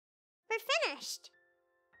We're finished.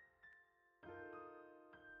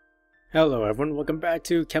 Hello everyone, welcome back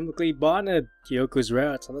to Chemically Bonded, Kiyoko's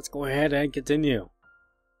route, so let's go ahead and continue.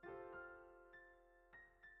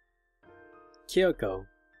 Kiyoko,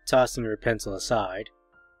 tossing her pencil aside,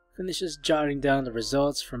 finishes jotting down the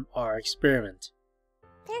results from our experiment.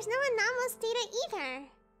 There's no anomalous data either.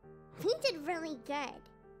 We did really good.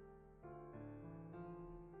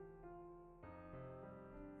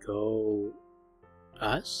 Go...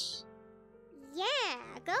 us? Yeah,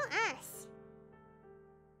 go us.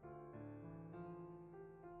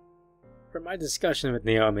 From my discussion with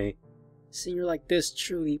Naomi, seeing her like this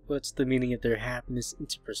truly puts the meaning of their happiness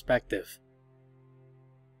into perspective.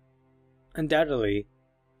 Undoubtedly,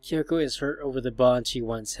 Kiyoko is hurt over the bond she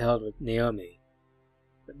once held with Naomi.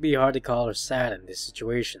 It would be hard to call her sad in this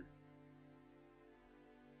situation.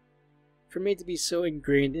 For me to be so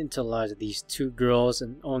ingrained into the lives of these two girls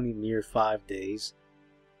in only mere 5 days,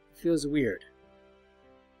 feels weird.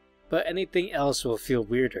 But anything else will feel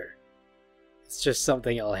weirder. It's just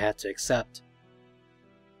something I'll have to accept.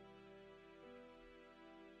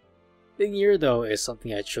 Being here though is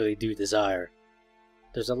something I truly do desire.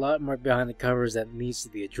 There's a lot more behind the covers that needs to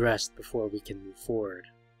be addressed before we can move forward.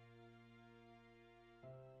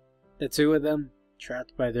 The two of them,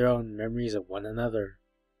 trapped by their own memories of one another.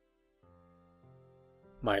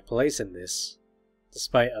 My place in this,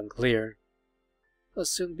 despite unclear, will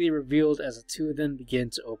soon be revealed as the two of them begin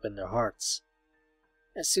to open their hearts,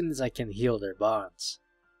 as soon as I can heal their bonds.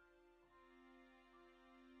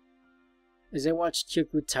 As I watch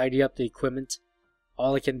Kiyoko tidy up the equipment,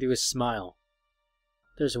 all I can do is smile.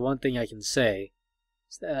 There's one thing I can say,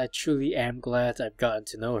 is that I truly am glad I've gotten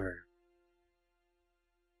to know her.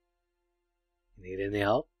 Need any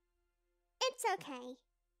help? It's okay.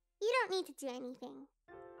 You don't need to do anything.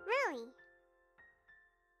 Really.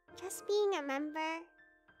 Just being a member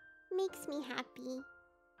makes me happy.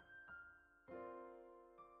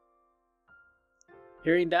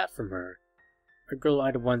 Hearing that from her, a girl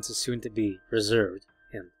I'd once assumed to be reserved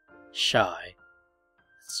and shy,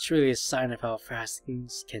 it's truly a sign of how fast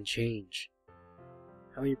things can change,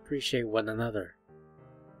 how we appreciate one another.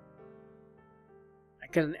 I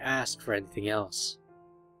couldn't ask for anything else.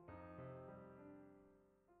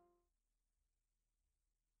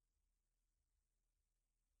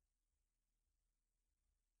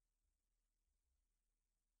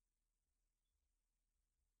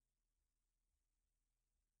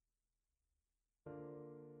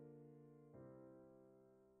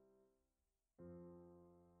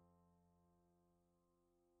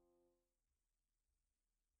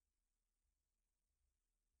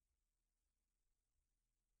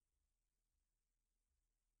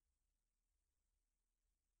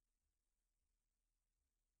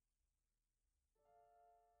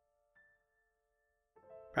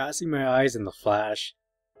 Passing my eyes in the flash,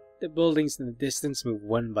 the buildings in the distance move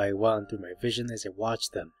one by one through my vision as I watch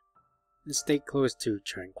them, and stay close to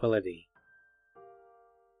tranquility.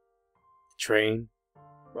 The train,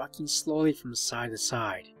 rocking slowly from side to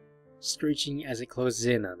side, screeching as it closes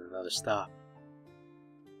in on another stop.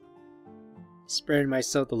 Sparing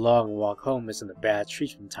myself the long walk home isn't a bad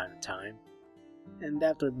treat from time to time, and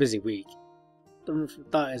after a busy week, the room for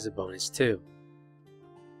thought is a bonus too.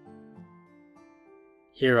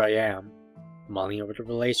 Here I am, mulling over the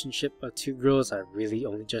relationship of two girls I've really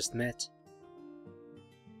only just met.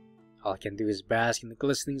 All I can do is bask in the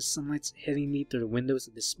glistening sunlight hitting me through the windows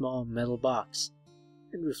of this small metal box,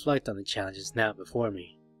 and reflect on the challenges now before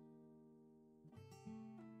me.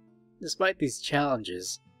 Despite these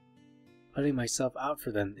challenges, putting myself out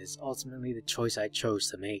for them is ultimately the choice I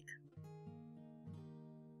chose to make.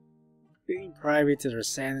 Being private to their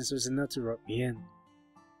sadness was enough to rope me in.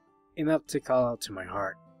 Enough to call out to my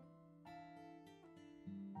heart.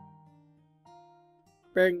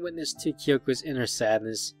 Bearing witness to Kiyoko's inner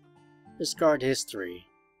sadness, her scarred history,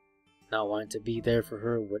 not wanting to be there for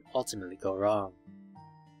her would ultimately go wrong.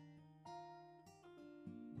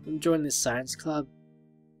 From joining the science club,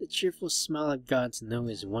 the cheerful smile I've gotten to know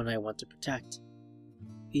is one I want to protect,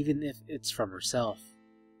 even if it's from herself.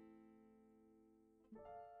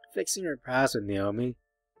 Fixing her past with Naomi,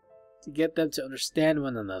 to get them to understand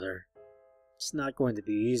one another, it's not going to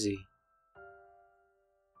be easy.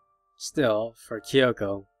 Still, for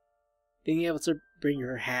Kiyoko, being able to bring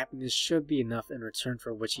her happiness should be enough in return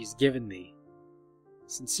for what she's given me.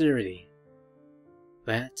 Sincerity,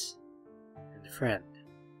 that, and a friend.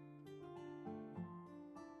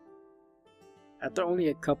 After only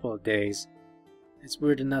a couple of days, it's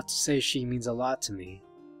weird enough to say she means a lot to me,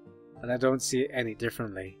 but I don't see it any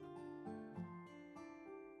differently.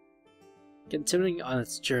 Continuing on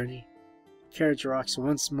its journey, carriage rocks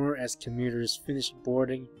once more as commuters finish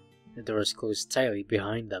boarding, the doors close tightly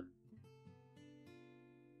behind them.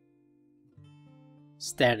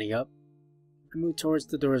 Standing up, I move towards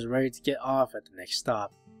the doors ready to get off at the next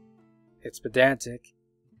stop. It's pedantic,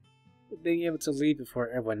 but being able to leave before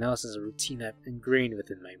everyone else is a routine I've ingrained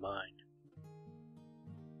within my mind.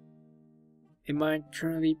 A mind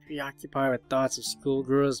currently preoccupied with thoughts of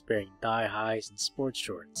schoolgirls wearing thigh-highs and sports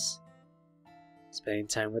shorts. Spending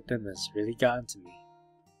time with them has really gotten to me.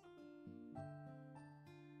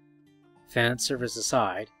 Fan service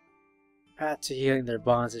aside, the path to healing their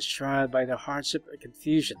bonds is shrouded by the hardship of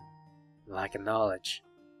confusion and lack of knowledge.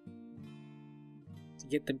 To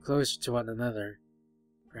get them closer to one another,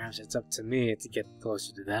 perhaps it's up to me to get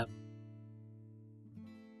closer to them.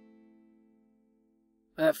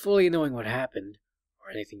 Without fully knowing what happened,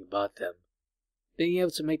 or anything about them, being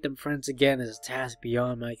able to make them friends again is a task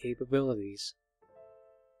beyond my capabilities.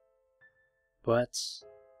 But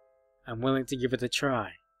I'm willing to give it a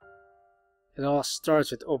try. It all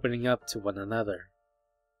starts with opening up to one another.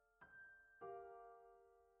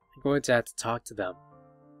 I'm going to have to talk to them.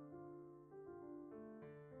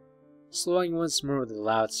 Slowing once more with a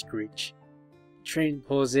loud screech, the train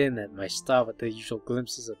pulls in at my stop with the usual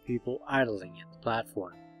glimpses of people idling at the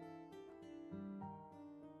platform.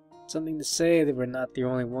 Something to say they were not the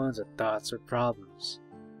only ones with thoughts or problems.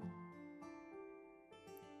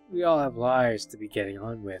 We all have lives to be getting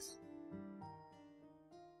on with.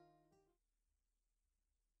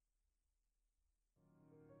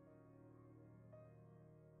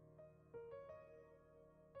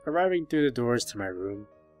 Arriving through the doors to my room,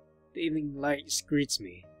 the evening light greets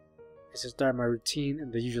me as I start my routine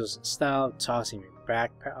in the usual style of tossing my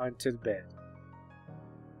backpack onto the bed.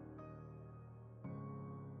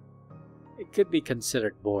 It could be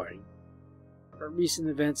considered boring, but recent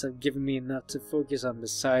events have given me enough to focus on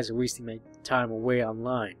besides wasting my time away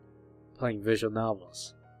online, playing visual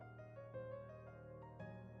novels.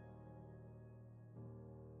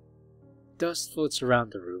 Dust floats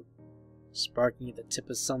around the room, sparking at the tip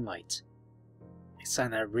of sunlight. A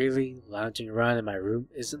sign that really lounging around in my room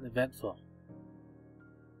isn't eventful.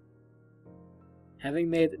 Having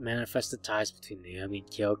made manifested ties between Naomi and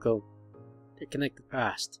Kiyoko, their connected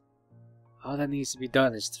past, all that needs to be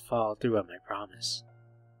done is to follow through on my promise.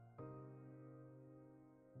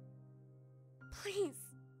 Please,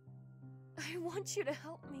 I want you to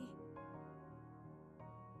help me.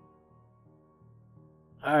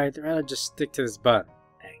 Alright, I'd rather just stick to this bun,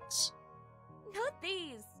 thanks. Not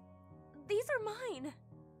these. These are mine.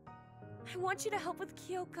 I want you to help with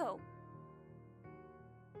Kiyoko.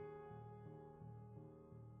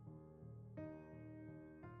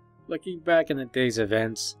 Looking back on the day's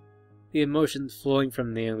events, the emotion flowing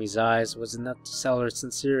from Naomi's eyes was enough to sell her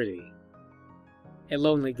sincerity. A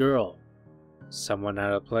lonely girl, someone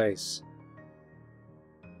out of place.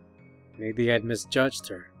 Maybe I'd misjudged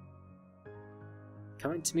her.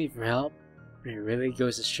 Coming to me for help, it really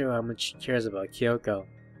goes to show how much she cares about Kiyoko.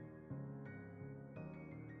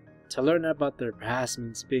 To learn about their past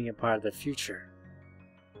means being a part of their future.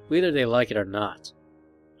 Whether they like it or not,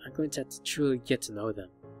 I'm going to have to truly get to know them.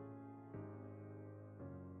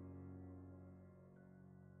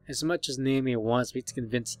 As much as Naomi wants me to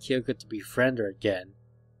convince Kiyoko to befriend her again,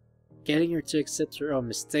 getting her to accept her own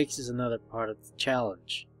mistakes is another part of the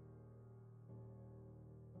challenge.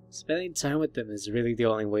 Spending time with them is really the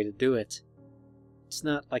only way to do it. It's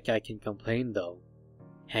not like I can complain though.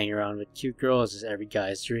 Hanging around with cute girls is every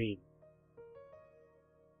guy's dream.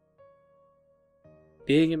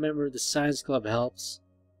 Being a member of the science club helps,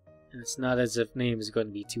 and it's not as if Naomi is going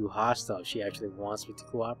to be too hostile if she actually wants me to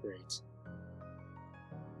cooperate.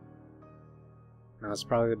 Now is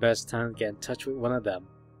probably the best time to get in touch with one of them.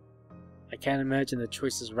 I can't imagine the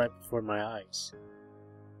choices right before my eyes.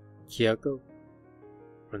 Kiyoko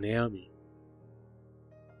or Naomi.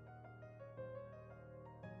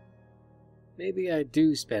 Maybe I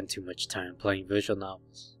do spend too much time playing visual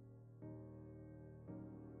novels.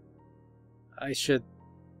 I should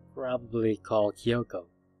probably call Kiyoko.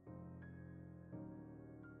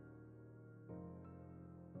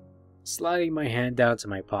 Sliding my hand down to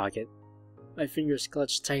my pocket, my fingers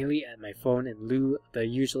clutch tightly at my phone in lieu of the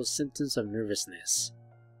usual symptoms of nervousness.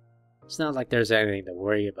 It's not like there's anything to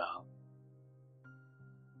worry about.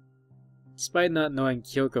 Despite not knowing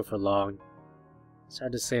Kiyoko for long, it's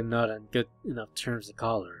hard to say I'm not on good enough terms to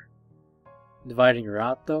call her. Inviting her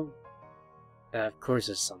out though, that of course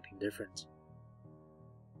is something different.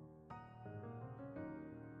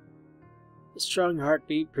 A strong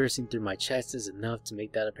heartbeat piercing through my chest is enough to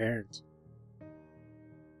make that apparent.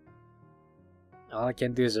 All I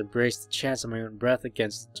can do is embrace the chance of my own breath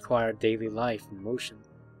against the quiet daily life and motion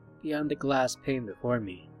beyond the glass pane before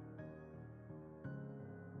me.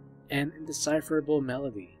 An indecipherable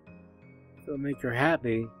melody. If it'll make her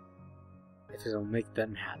happy, if it'll make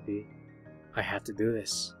them happy, I have to do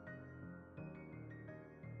this.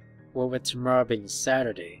 Well, with tomorrow being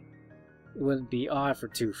Saturday, it wouldn't be odd for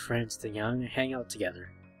two friends to hang out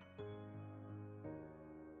together.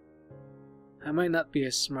 I might not be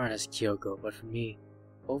as smart as Kiyoko, but for me,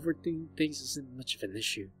 overthinking things isn't much of an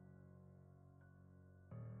issue.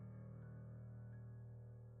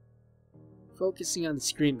 Focusing on the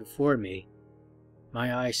screen before me,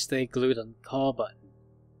 my eyes stay glued on the call button.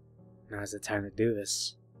 Now's the time to do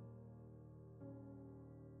this.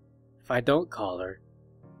 If I don't call her,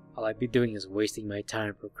 all I'd be doing is wasting my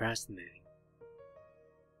time procrastinating.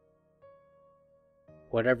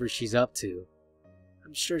 Whatever she's up to,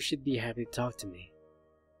 I'm sure she'd be happy to talk to me.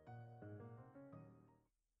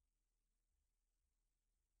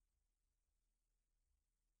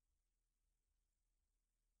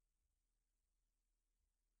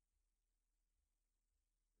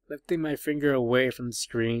 Lifting my finger away from the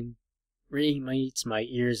screen, ringing meets my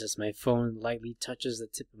ears as my phone lightly touches the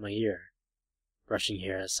tip of my ear, brushing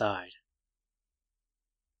hair aside.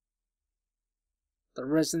 The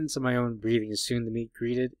resonance of my own breathing is soon to be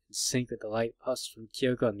greeted in sync with the light puffs from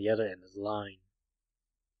Kiyoko on the other end of the line.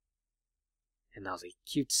 And now the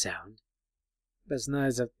cute sound, but it's not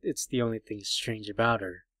as if it's the only thing strange about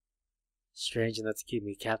her. Strange enough to keep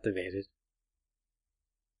me captivated.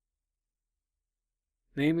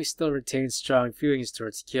 Naomi still retains strong feelings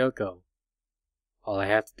towards Kiyoko. All I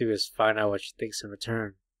have to do is find out what she thinks in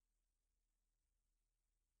return.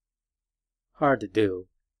 Hard to do,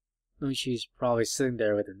 knowing she's probably sitting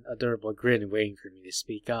there with an adorable grin waiting for me to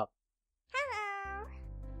speak up. Hello.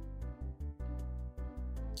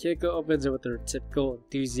 Kiyoko opens it with her typical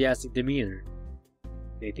enthusiastic demeanor.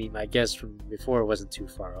 Maybe my guess from before wasn't too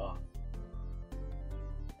far off.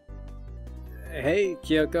 Hey,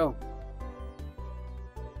 Kiyoko.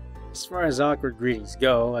 As far as awkward greetings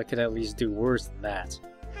go, I could at least do worse than that.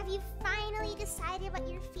 Have you finally decided what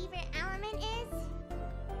your favorite element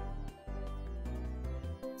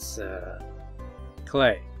is? It's,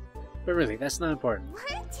 clay. But really, that's not important.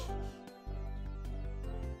 What?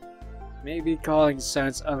 Maybe calling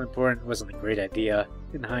science unimportant wasn't a great idea,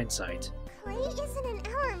 in hindsight. Clay isn't an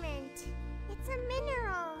element. It's a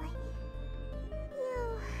mineral.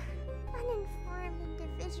 You uninformed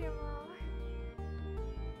individual.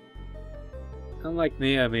 Unlike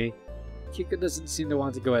Naomi, Kiyoko doesn't seem to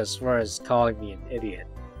want to go as far as calling me an idiot.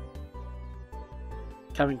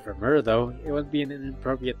 Coming from her, though, it wouldn't be an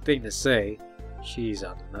inappropriate thing to say. She's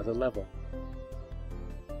on another level.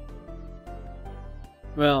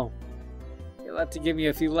 Well, you'll have to give me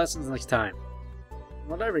a few lessons next time. From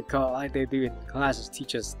what I recall, all they do in classes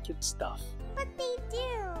teach us kid stuff. But they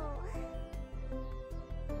do.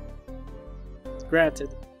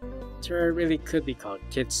 Granted, Ceri really could be called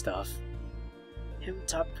kid stuff. Him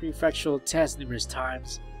taught prefectural tests numerous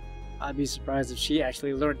times. I'd be surprised if she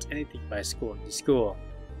actually learned anything by going to school.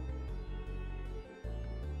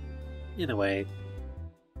 In a way,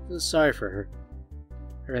 I feel sorry for her.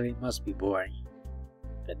 It really must be boring.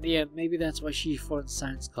 But in the end, maybe that's why she formed the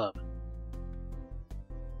science club.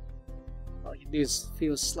 All you do is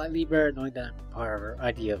feel slightly better knowing that I'm part of her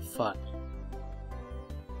idea of fun.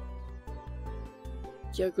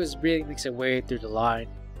 Kyoko's breathing makes her way through the line.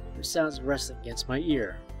 Her sounds rustling against my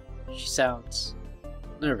ear. She sounds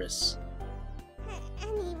nervous.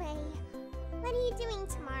 Anyway, what are you doing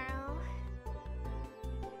tomorrow?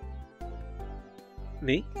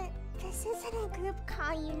 Me? This isn't a group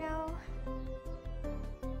call, you know.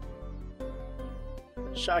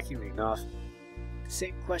 Shockingly enough, the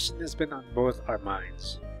same question has been on both our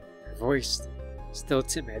minds. Her voice, still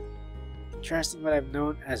timid, contrasting what I've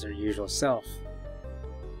known as her usual self.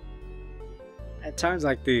 At times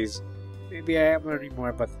like these, maybe I am learning more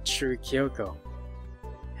about the true Kiyoko.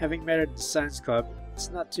 Having met her in the science club, it's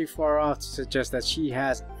not too far off to suggest that she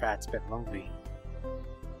has in fact been lonely.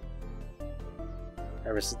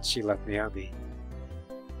 Ever since she left Naomi.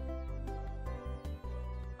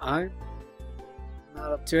 I'm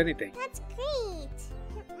not up to anything. That's great.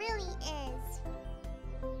 It really is.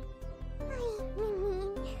 I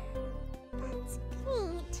mean, that's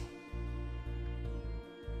great.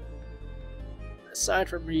 Aside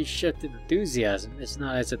from your shift in enthusiasm, it's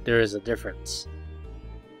not as if there is a difference.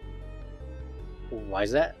 Why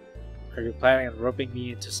is that? Are you planning on roping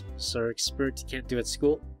me into some sort of experience you can't do at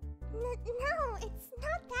school? No, it's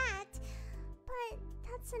not that. But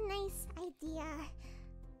that's a nice idea.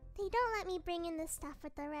 They don't let me bring in the stuff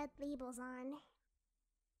with the red labels on.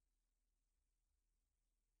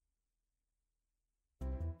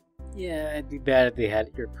 Yeah, it'd be bad if they had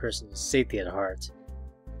your personal safety at heart.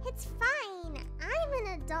 It's fine. I'm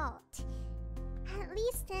an adult. At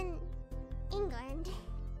least in England.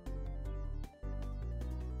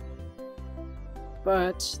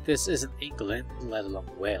 But this isn't England, let alone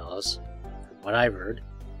Wales. From what I've heard,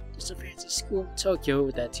 there's a fancy school in Tokyo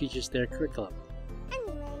that teaches their curriculum.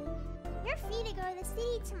 Anyway, you're free to go to the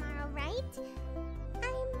city tomorrow, right?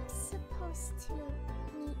 I'm supposed to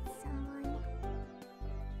meet someone.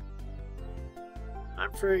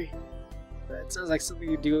 I'm free. That sounds like something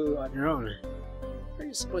you do on your own. Who are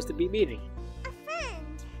you supposed to be meeting? A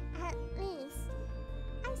friend, at least.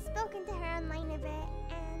 I've spoken to her online a bit,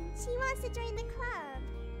 and she wants to join the club.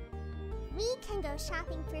 We can go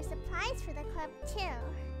shopping for supplies for the club, too.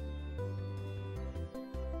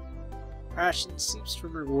 Passion seeps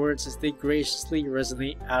from her words as they graciously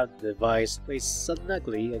resonate out of the device placed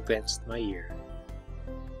snugly against my ear.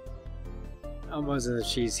 Almost as if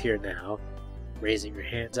she's here now, raising her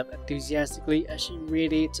hands up enthusiastically as she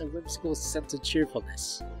radiates a whimsical sense of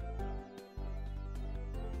cheerfulness.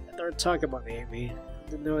 After our talk about Amy,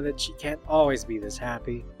 to know that she can't always be this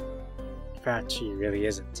happy. In fact, she really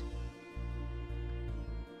isn't.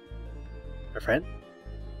 Her friend?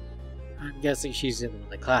 I'm guessing she's in one of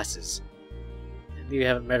the classes. And you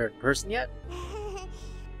haven't met her in person yet?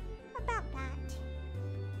 About that.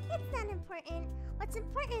 It's not important. What's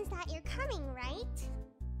important is that you're coming, right?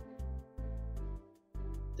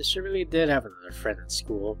 If she really did have another friend in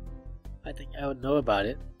school, I think I would know about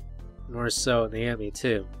it. More so Naomi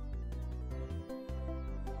too.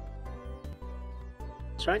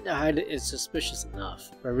 Trying to hide it is suspicious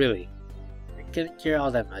enough, but really, I couldn't care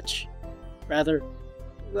all that much. Rather,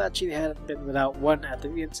 I'm glad she hadn't been without one after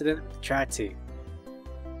the incident with the track team.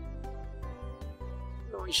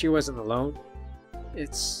 Knowing she wasn't alone,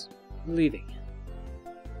 it's relieving.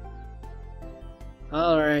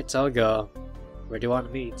 Alright, I'll go. Where do you want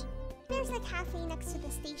to meet? There's a cafe next to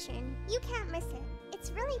the station. You can't miss it.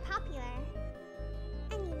 It's really popular.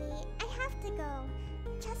 Anyway, I have to go.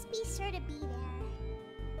 Just be sure to be there.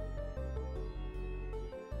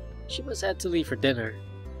 She must have to leave for dinner.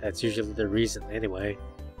 That's usually the reason anyway.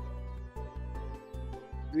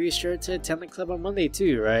 Be sure to attend the club on Monday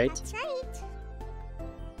too, right? That's right.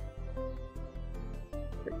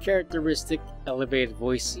 Her characteristic elevated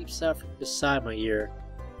voice seeps out from beside my ear.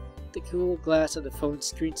 The cool glass of the phone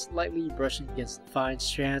screen slightly brushing against the fine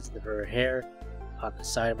strands of her hair on the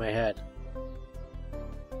side of my head.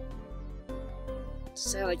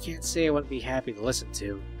 Sad I can't say I wouldn't be happy to listen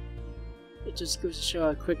to. It just goes to show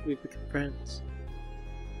how quick we become friends.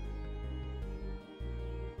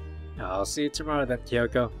 I'll see you tomorrow then,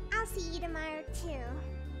 Kiyoko. I'll see you tomorrow too.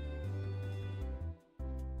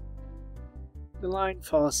 The line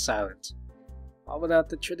falls silent, all without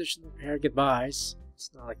the traditional pair of goodbyes. It's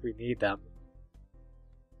not like we need them.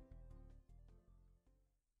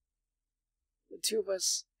 The two of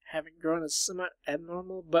us having grown a somewhat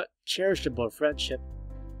abnormal but cherishable friendship.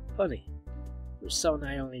 Funny, for someone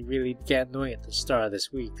I only really began knowing at the start of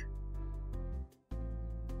this week.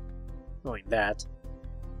 Knowing that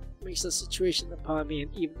makes the situation upon me an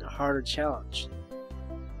even harder challenge.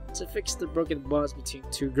 To fix the broken bonds between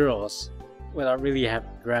two girls without really having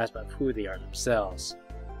a grasp of who they are themselves.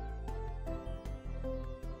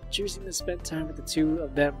 Choosing to spend time with the two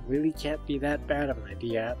of them really can't be that bad of an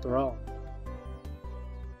idea after all.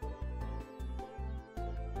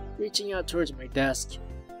 Reaching out towards my desk,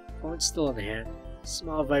 phone still in hand,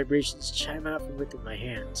 small vibrations chime out from within my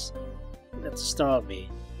hands, enough to startle me.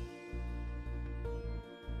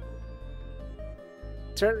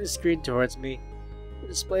 Turning the screen towards me, the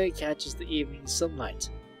display catches the evening sunlight,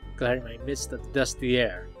 glaring my midst of the dusty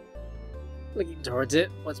air. Looking towards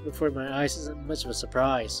it once before my eyes isn't much of a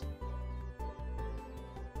surprise.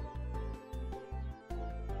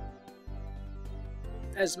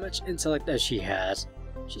 As much intellect as she has,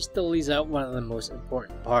 she still leaves out one of the most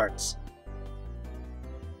important parts.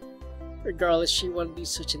 Regardless, she wouldn't be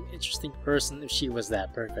such an interesting person if she was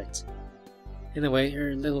that perfect. In a way,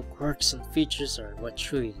 her little quirks and features are what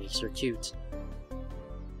truly makes her cute.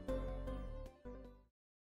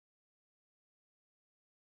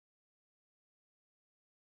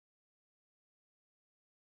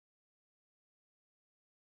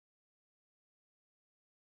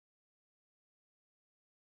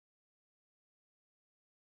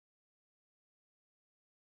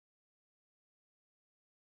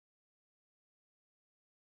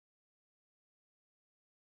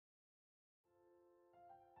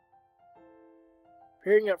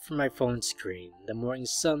 Peering up from my phone screen, the morning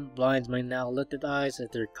sun blinds my now lifted eyes as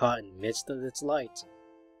they're caught in the midst of its light.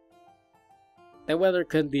 The weather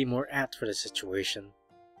couldn't be more apt for the situation.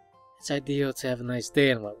 It's ideal to have a nice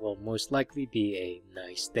day on what will most likely be a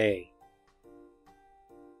nice day.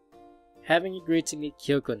 Having agreed to meet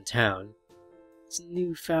Kiyoko in town, it's a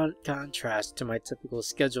newfound contrast to my typical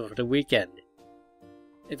schedule for the weekend.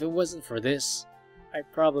 If it wasn't for this,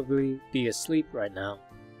 I'd probably be asleep right now.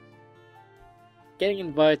 Getting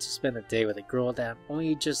invited to spend a day with a girl that I'm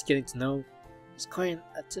only just getting to know is quite an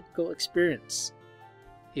atypical experience.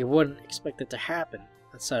 You wouldn't expect it to happen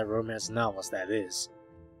outside of romance novels, that is.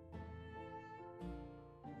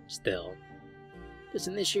 Still, there's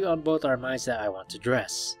an issue on both our minds that I want to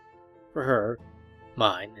address. For her,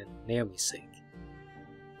 mine, and Naomi's sake.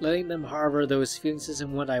 Letting them harbor those feelings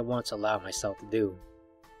isn't what I want to allow myself to do.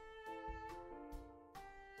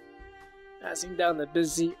 Passing down the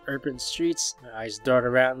busy urban streets, my eyes dart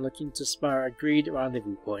around looking to spot our agreed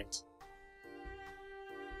rendezvous point.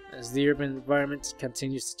 As the urban environment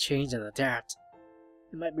continues to change and adapt,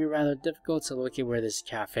 it might be rather difficult to locate where this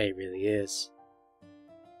cafe really is.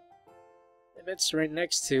 If it's right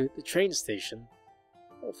next to the train station,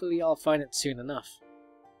 hopefully I'll find it soon enough.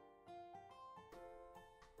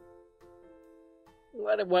 No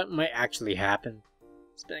matter what might actually happen,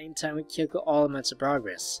 spending time with Kiyoko all amounts of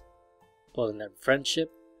progress, building up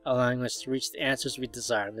friendship, allowing us to reach the answers we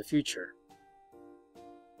desire in the future.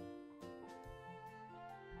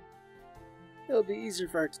 It'll be easier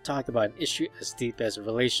for her to talk about an issue as deep as a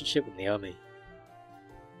relationship with Naomi.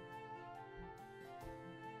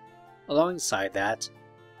 Alongside that,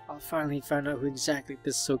 I'll finally find out who exactly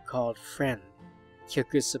this so-called friend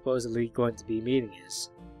Kiyoko is supposedly going to be meeting is.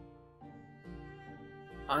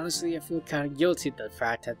 Honestly, I feel kinda guilty that the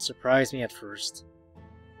fact had surprised me at first.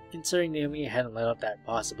 Considering Naomi hadn't let up that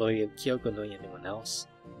possibility of Kiyoko knowing anyone else,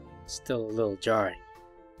 it's still a little jarring.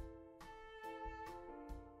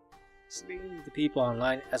 Speaking to people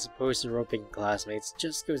online as opposed to roping classmates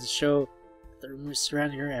just goes to show that the rumors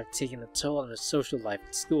surrounding her have taken a toll on her social life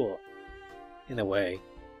at school. In a way,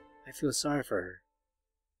 I feel sorry for her.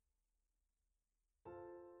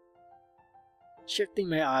 Shifting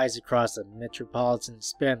my eyes across the metropolitan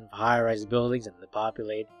span of high-rise buildings and the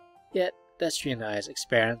populated, yet pedestrianized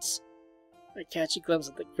expanse, I catch a glimpse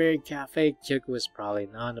of the very cafe Kiyoko was probably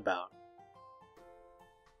on about.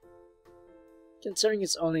 Considering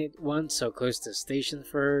it's only one so close to the station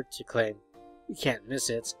for her to claim you can't miss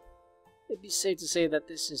it, it'd be safe to say that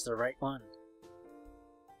this is the right one.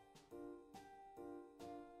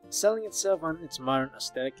 Selling itself on its modern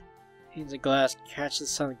aesthetic, panes of glass catch the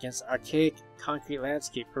sun against the archaic concrete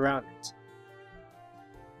landscape around it.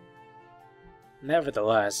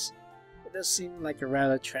 Nevertheless, it does seem like a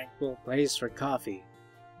rather tranquil place for coffee,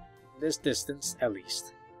 from this distance at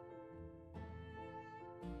least.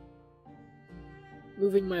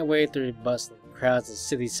 Moving my way through the bustling crowds of the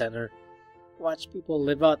city center, watch people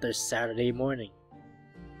live out their Saturday morning.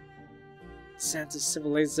 The sense of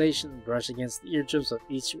civilization brush against the eardrums of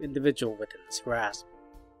each individual within its grasp.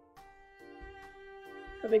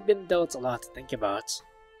 Having been dealt a lot to think about,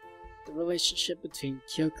 the relationship between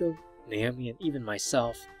Kiyoko, Naomi, and even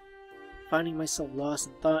myself, finding myself lost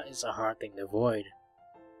in thought is a hard thing to avoid.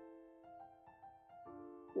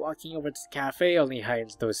 Walking over to the cafe only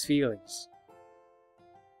heightens those feelings.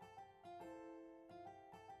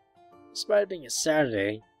 Despite it being a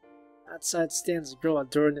Saturday, outside stands a girl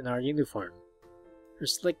adorned in our uniform, her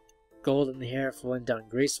slick golden hair flowing down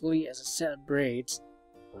gracefully as a set of braids,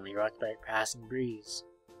 only rocked by a passing breeze.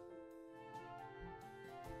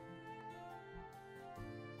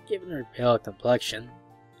 Given her pale complexion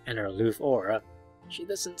and her aloof aura, she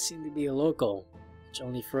doesn't seem to be a local, which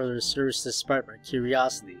only further serves to spark my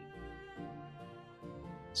curiosity.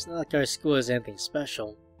 It's not like our school is anything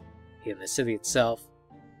special, in the city itself,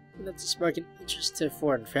 enough to spark an interest to a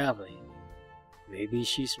foreign family. Maybe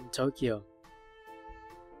she's from Tokyo.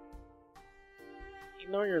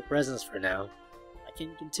 Ignoring her presence for now, I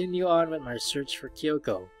can continue on with my search for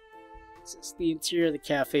Kiyoko. Since the interior of the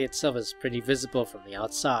cafe itself is pretty visible from the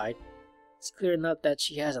outside, it's clear enough that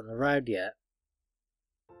she hasn't arrived yet.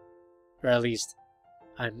 Or at least,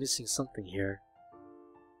 I'm missing something here.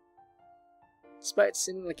 Despite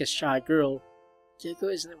seeming like a shy girl,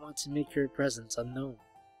 Kiyoko isn't one to make her presence unknown.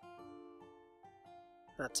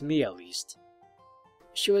 Not to me, at least.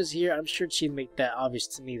 If she was here, I'm sure she'd make that obvious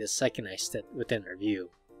to me the second I stepped within her view.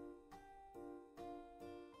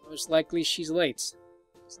 Most likely she's late.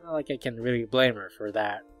 It's not like I can really blame her for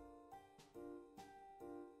that.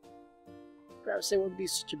 Perhaps it wouldn't be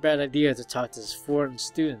such a bad idea to talk to this foreign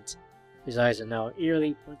student, whose eyes are now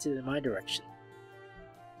eerily pointed in my direction.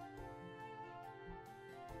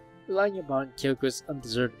 Relying upon Kyoko's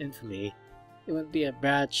undeserved infamy, it wouldn't be a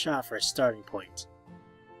bad shot for a starting point.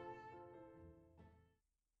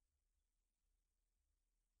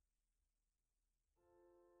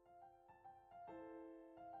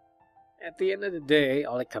 At the end of the day,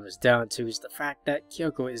 all it comes down to is the fact that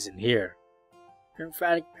Kiyoko isn't here. Her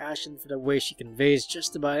emphatic passion for the way she conveys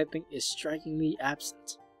just about anything is strikingly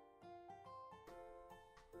absent.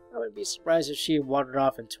 I wouldn't be surprised if she had wandered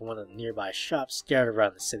off into one of the nearby shops scattered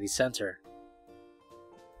around the city center.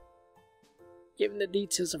 Given the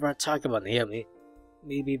details of our talk about Naomi,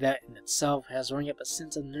 maybe that in itself has rung up a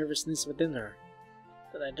sense of nervousness within her,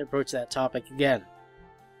 that I'd approach that topic again.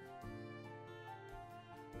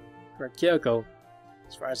 For Kiyoko,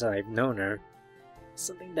 as far as I've known her,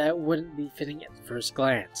 something that wouldn't be fitting at first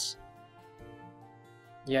glance.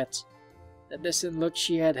 Yet, the distant look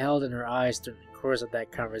she had held in her eyes during the course of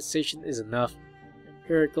that conversation is enough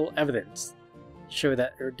empirical evidence to show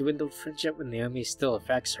that her dwindled friendship with Naomi still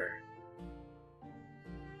affects her.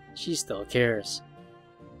 She still cares.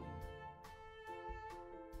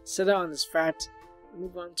 Set out on this fact, I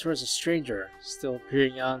move on towards a stranger, still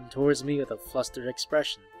peering on towards me with a flustered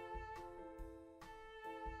expression.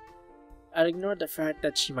 I'd ignore the fact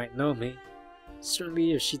that she might know me,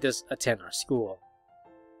 certainly if she does attend our school.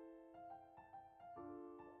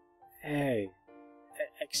 Hey,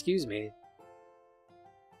 excuse me.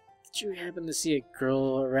 Did you happen to see a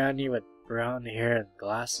girl around here with brown hair and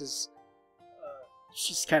glasses?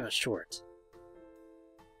 She's kinda short.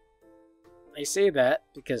 I say that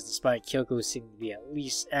because despite Kiyoko seeming to be at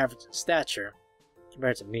least average in stature,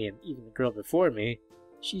 compared to me and even the girl before me,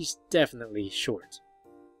 she's definitely short.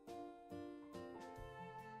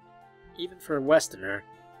 Even for a Westerner,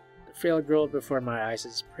 the frail girl before my eyes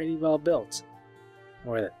is pretty well built.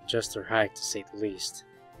 More than just her height, to say the least.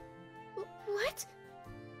 What?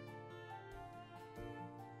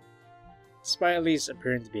 Despite at least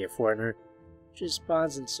appearing to be a foreigner, she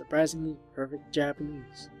responds in surprisingly perfect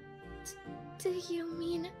Japanese. Do you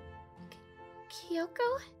mean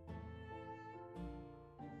Kiyoko?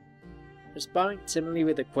 Responding timidly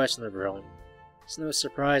with a question of her own, it's no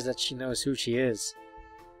surprise that she knows who she is.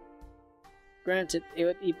 Granted, it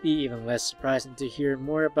would be even less surprising to hear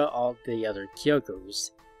more about all the other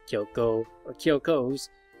Kyokos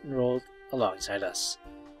enrolled alongside us.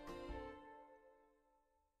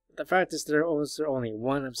 But the fact is there's only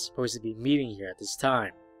one I'm supposed to be meeting here at this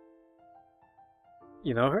time.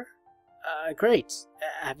 You know her? Great.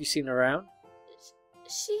 Have you seen her around?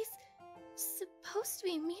 She's supposed to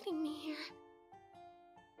be meeting me here.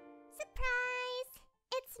 Surprise!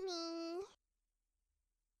 It's me.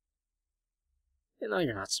 You know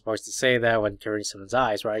you're not supposed to say that when covering someone's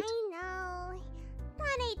eyes, right? I know.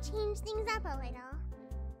 Thought I'd change things up a little.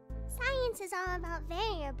 Science is all about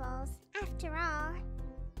variables, after all.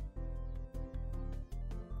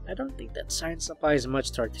 I don't think that science applies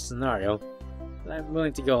much to our scenario, but I'm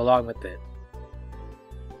willing to go along with it.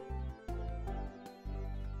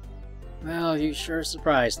 Well, you sure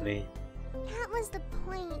surprised me. That was the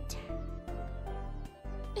point.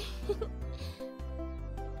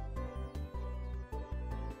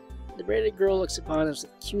 The braided girl looks upon us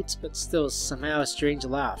with a cute but still somehow strange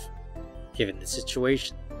laugh, given the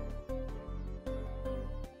situation.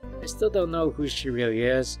 I still don't know who she really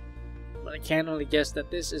is, but I can only guess that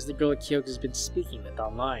this is the girl Kiyoko's been speaking with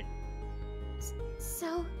online.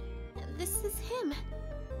 So, this is him.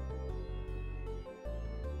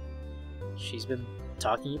 She's been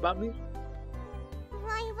talking about me?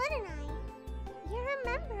 Why wouldn't I? You're a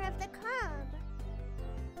member of the club.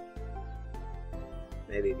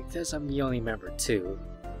 Maybe because I'm the only member too,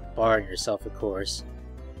 barring yourself of course.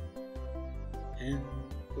 And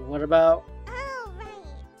what about... Oh,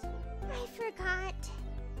 right. I forgot.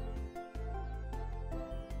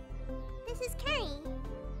 This is Ceri.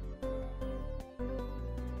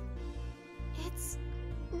 It's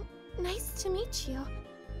nice to meet you.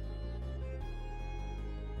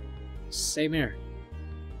 Same here.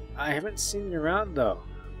 I haven't seen you around though.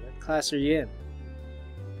 What class are you in?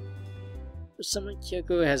 For someone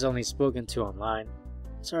Kiyoko has only spoken to online,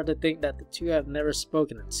 it's hard to think that the two have never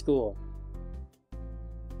spoken in school.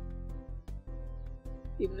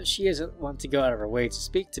 Even if she isn't one to go out of her way to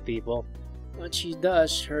speak to people, when she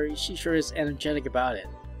does, she sure is energetic about it.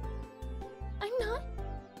 I'm not.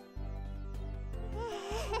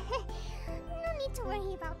 No need to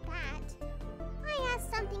worry about that. I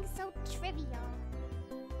asked something so trivial.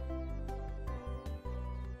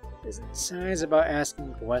 Isn't science about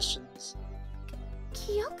asking questions?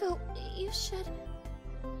 Kiyoko, you should...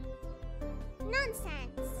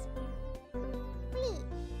 Nonsense. Wait,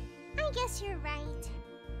 I guess you're right.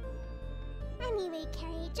 Anyway,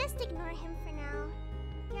 Ceri, just ignore him for now.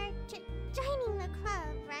 You're joining the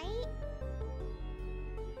club, right?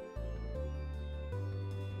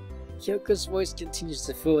 Kyoko's voice continues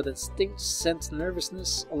to fill with a distinct sense of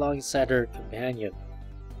nervousness alongside her companion.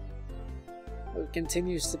 who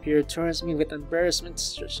continues to peer towards me with embarrassment,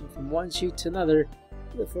 stretching from one cheek to another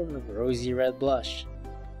in the form of a rosy red blush.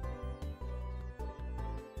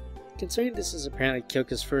 Considering this is apparently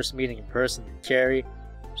Kyoko's first meeting in person with Ceri,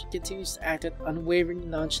 she continues to act with unwavering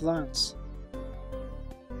nonchalance.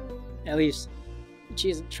 At least, she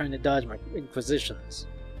isn't trying to dodge my inquisitions.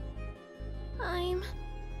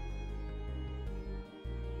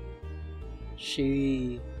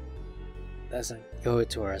 She doesn't go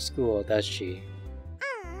to our school, does she?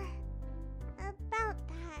 About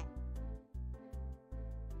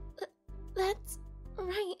that. That's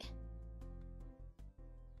right.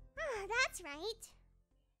 That's right.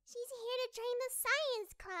 She's here to join the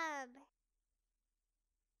science club.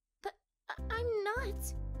 But I'm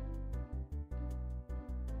not.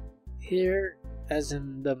 Here, as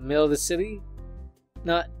in the middle of the city?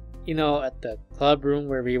 Not, at the club room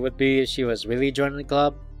where we would be if she was really joining the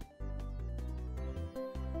club?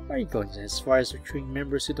 Are you going as far as recruiting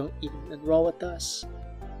members who don't even enroll with us?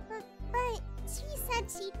 But she said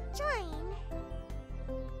she'd join.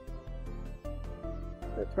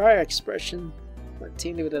 Her prior expression, when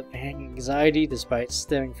tainted with a hanging anxiety despite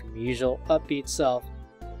stemming from the usual upbeat self,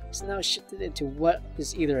 is now shifted into what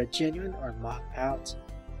is either a genuine or mock pout.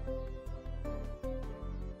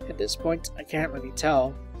 At this point, I can't really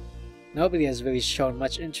tell. Nobody has really shown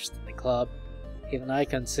much interest in the club. Even I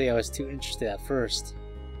couldn't say I was too interested at first.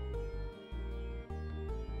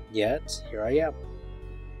 Yet, here I am.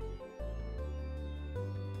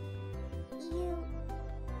 You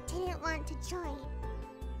didn't want to join.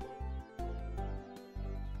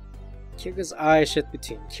 Kyoko's eyes shift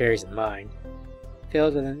between Ceri's and mine,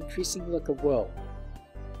 filled with an increasing look of woe.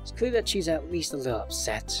 It's clear that she's at least a little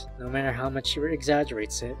upset, no matter how much she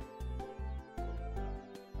exaggerates it.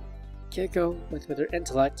 Kiyoko, with her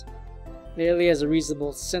intellect, clearly has a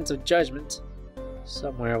reasonable sense of judgment,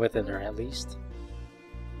 somewhere within her at least.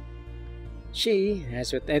 She,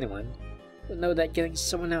 as with anyone, would know that getting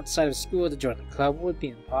someone outside of school to join the club would be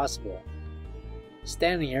impossible.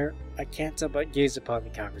 Standing here, I can't help but gaze upon the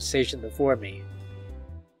conversation before me.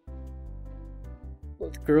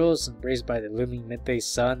 Both girls, embraced by the looming midday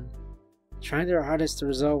sun, trying their hardest to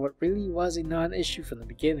resolve what really was a non-issue from the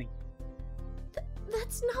beginning.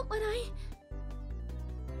 That's not what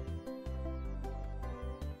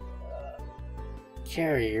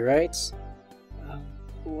Ceri, right?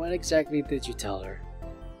 What exactly did you tell her?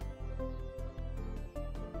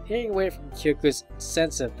 Hearing away from Kyoko's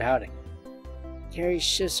sense of pouting, Ceri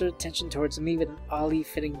shifts her attention towards me with an oddly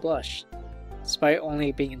fitting blush, despite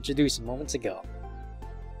only being introduced moments ago.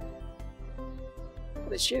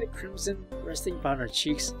 With a shade of crimson resting upon her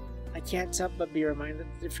cheeks, I can't help but be reminded of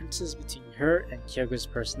the differences between her and Kyoko's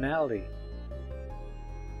personality.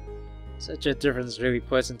 Such a difference really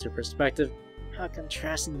puts into perspective how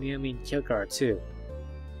contrasting Naomi and Kiyoko are too.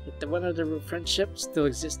 Yet the wonder of their friendship still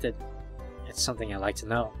existed. It's something I'd like to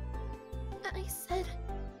know. I said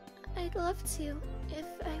I'd love to if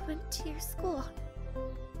I went to your school.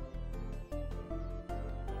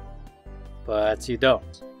 But you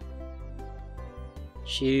don't.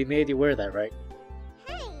 She made you wear that, right?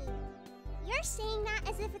 Hey, you're saying that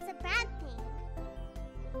as if it's a bad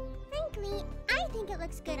thing. Frankly, I think it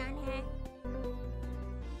looks good on her.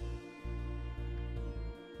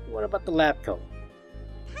 What about the lab coat?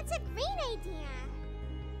 That's a great idea.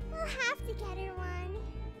 We'll have to get her one.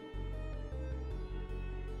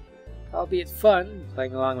 Albeit fun,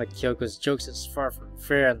 playing along with Kyoko's jokes is far from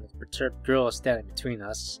fair and the perturbed girl standing between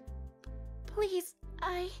us. Please,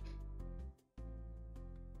 I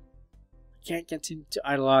can't continue to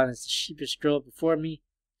idolize the sheepish girl before me,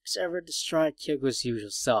 who's ever destroyed Kyoko's usual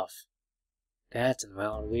self. That and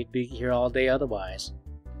well, we'd be here all day otherwise.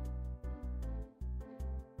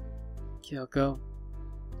 Kiyoko,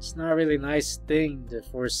 it's not a really nice thing to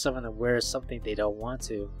force someone to wear something they don't want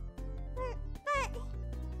to. But...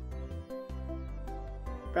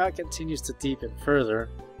 The crowd continues to deepen further.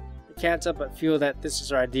 I can't help but feel that this is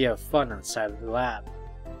her idea of fun outside of the lab,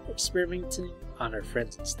 experimenting on her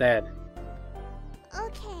friends instead.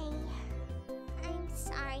 Okay. I'm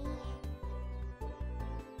sorry.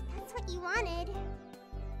 That's what you wanted,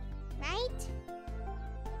 right?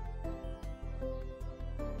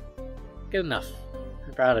 Good enough.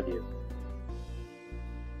 I'm proud of you.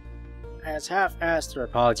 As half-assed her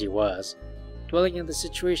apology was, dwelling on the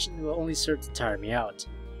situation will only serve to tire me out.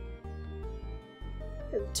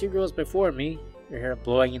 And the two girls before me, their hair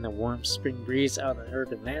blowing in the warm spring breeze out of an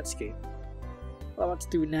urban landscape. All I want to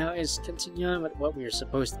do now is continue on with what we are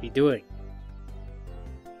supposed to be doing.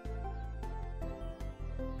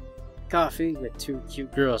 Coffee with two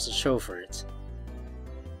cute girls to show for it.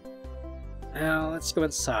 Now let's go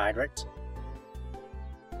inside, right?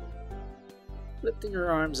 Lifting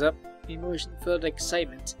her arms up, emotion filled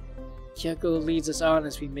excitement, Kiyoko leads us on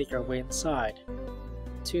as we make our way inside.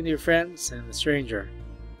 2 new friends and a stranger.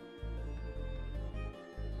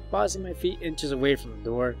 Pausing my feet inches away from the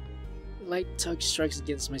door, a light tug strikes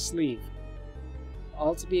against my sleeve,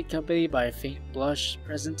 all to be accompanied by a faint blush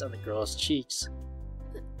present on the girl's cheeks.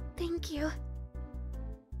 Thank you.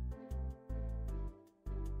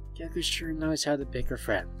 Kiyoko sure knows how to pick her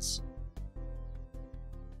friends.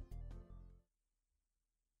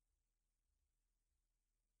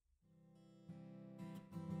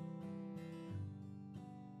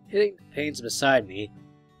 Hitting the panes beside me,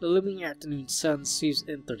 the looming afternoon sun sweeps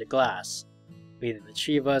in through the glass, leaving the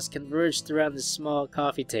 3 of us converged around this small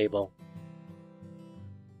coffee table.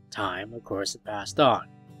 Time, of course, had passed on.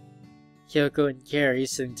 Kiyoko and Ceri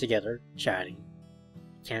sitting together, chatting.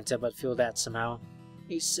 Can't help but feel that somehow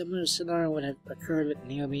a similar scenario would have occurred with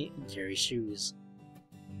Naomi in Ceri's shoes.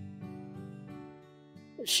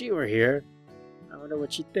 If she were here, I wonder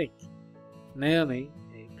what she'd think. Naomi,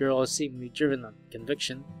 a girl seemingly driven on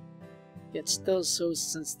conviction, yet still so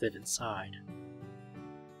sensitive inside.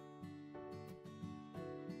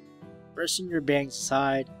 Brushing her bangs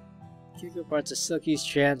aside, Kiyoko parts the silky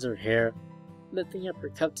strands of her hair, lifting up her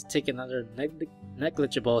cup to take another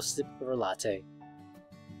negligible sip of her latte.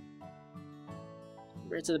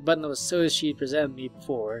 Compared to the bundle of soda she presented me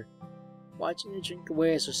before, watching her drink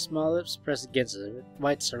away as her small lips press against the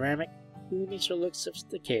white ceramic really makes her look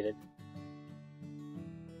sophisticated.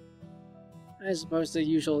 As opposed to the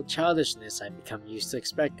usual childishness I've become used to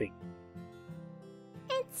expecting.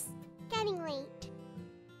 It's getting late.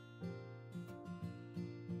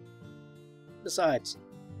 Besides,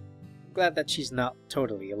 I'm glad that she's not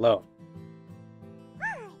totally alone.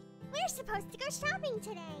 Hi! We're supposed to go shopping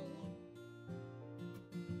today!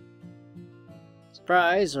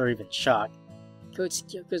 Surprise, or even shock, coats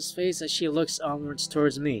Kyoko's face as she looks onwards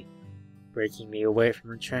towards me, breaking me away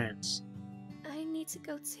from her trance. I need to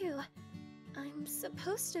go too. I'm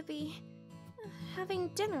supposed to be having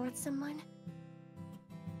dinner with someone.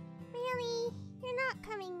 Really? You're not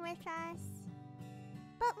coming with us.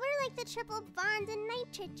 But we're like the triple bond in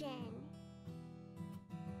nitrogen.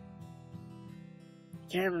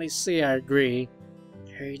 I can't really say I agree.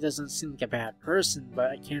 Ceri doesn't seem like a bad person,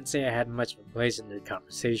 but I can't say I had much of a place in their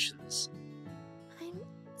conversations. I'm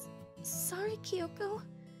sorry, Kiyoko.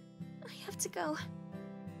 I have to go.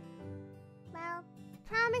 Well,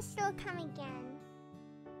 promise you'll come again.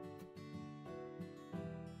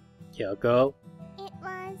 Kiyoko? It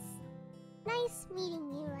was nice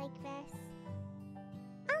meeting you like this.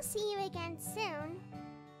 I'll see you again soon,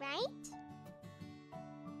 right?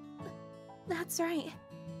 That's right.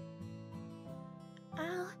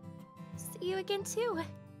 I'll see you again too.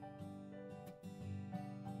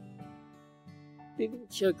 Leaving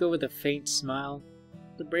Kiyoko with a faint smile,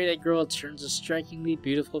 the braided girl turns a strikingly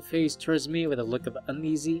beautiful face towards me with a look of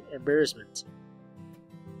uneasy embarrassment.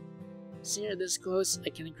 Seeing her this close, I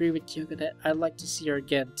can agree with Kiyoko that I'd like to see her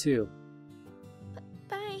again too.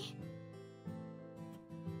 Bye.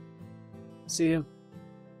 See you.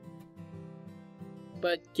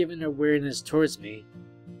 But given her weirdness towards me,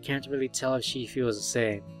 I can't really tell if she feels the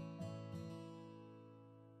same.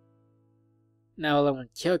 Now alone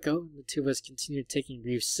with Kiyoko, the 2 of us continue taking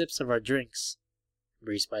brief sips of our drinks,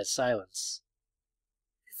 embraced by silence.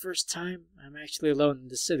 For the first time, I'm actually alone in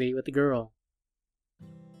the city with a girl.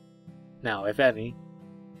 Now, if any,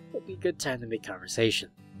 would be a good time to make conversation.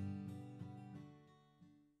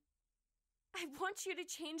 I want you to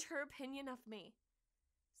change her opinion of me,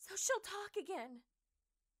 so she'll talk again.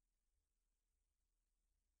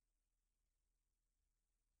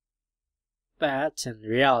 That, in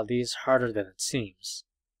reality, is harder than it seems.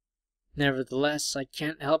 Nevertheless, I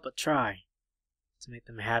can't help but try to make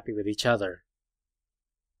them happy with each other.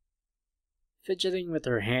 Fidgeting with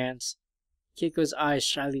her hands, Kiko's eyes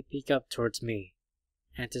shyly peek up towards me,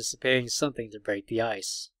 anticipating something to break the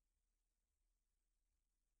ice.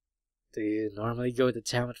 Do you normally go to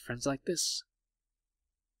town with friends like this?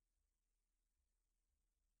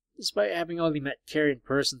 Despite having only met Ceri in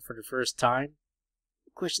person for the first time,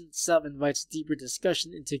 the question itself invites deeper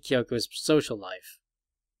discussion into Kiyoko's social life.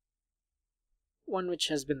 One which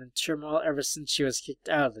has been in turmoil ever since she was kicked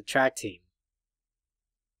out of the track team.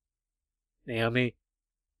 Naomi,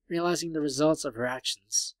 realizing the results of her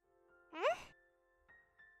actions. Huh?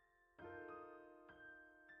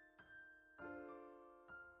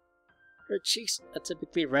 Her cheeks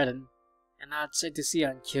atypically redden, and I'd say to see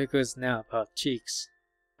on Kiyoko's now puffed cheeks.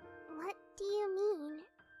 What do you mean?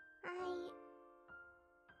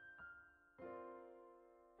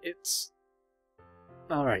 It's...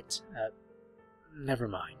 alright, never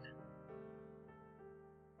mind.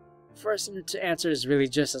 Forcing her to answer is really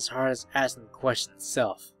just as hard as asking the question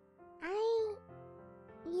itself. I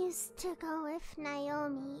used to go with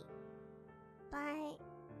Naomi, but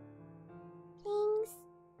things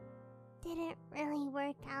didn't really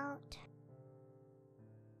work out.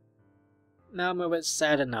 Now I'm with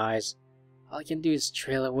saddened eyes. All I can do is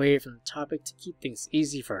trail away from the topic to keep things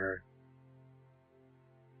easy for her.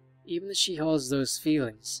 Even if she holds those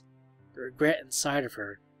feelings, the regret inside of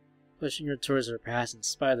her, pushing her towards her past in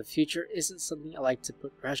spite of the future isn't something I like to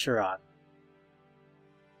put pressure on.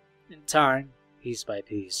 In time, piece by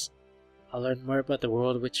piece, I'll learn more about the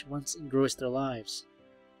world which once engrossed their lives.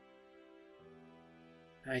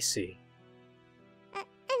 I see.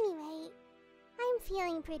 Anyway, I'm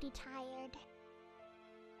feeling pretty tired.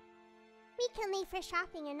 We can leave for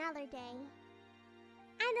shopping another day.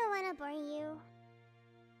 I don't want to bore you.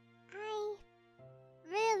 I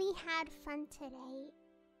really had fun today.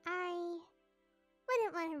 I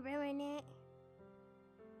wouldn't want to ruin it.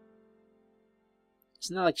 It's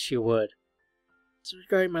not like she would.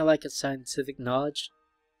 Disregarding my lack of scientific knowledge,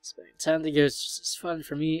 spending time together is just as fun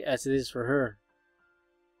for me as it is for her.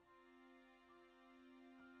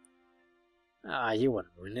 Ah, you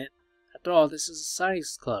wouldn't ruin it. After all, this is a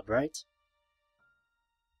science club, right?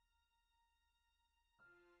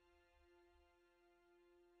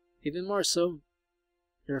 Even more so,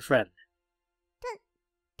 you're a friend. Thank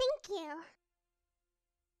you.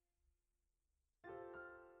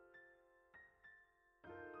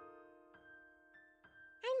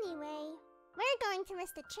 Anyway, we're going to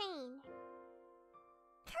miss the train.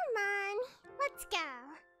 Come on, let's go.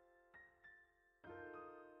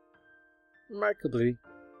 Remarkably,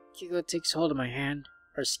 Kiyoko takes hold of my hand,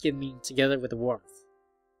 our skin meeting together with warmth.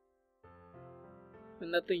 With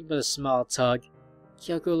nothing but a small tug,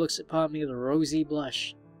 Kiyoko looks upon me with a rosy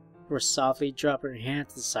blush, before softly dropping her hand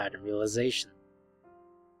to the side in realization.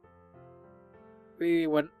 We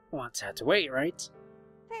wouldn't want to have to wait, right?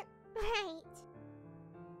 Right.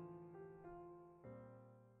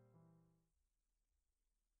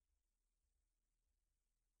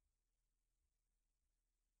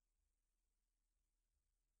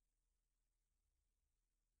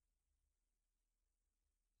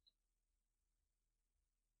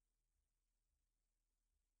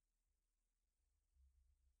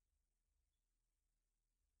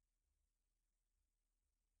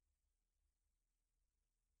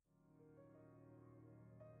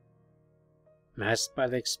 Masked by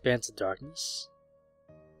the expanse of darkness,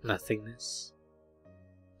 nothingness,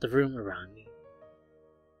 the room around me.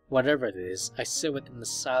 Whatever it is, I sit within the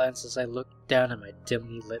silence as I look down at my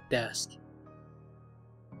dimly lit desk.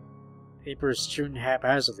 Paper is strewn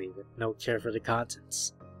haphazardly with no care for the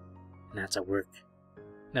contents, and that's a work,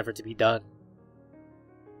 never to be done.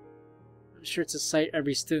 I'm sure it's a sight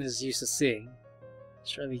every student is used to seeing.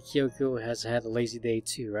 Surely Kiyoko has had a lazy day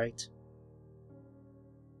too, right?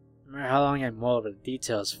 No matter how long I mull over the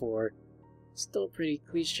details for, it's still pretty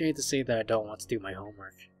cliche to say that I don't want to do my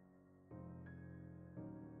homework.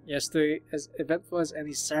 Yesterday, as eventful as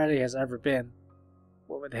any Saturday has ever been,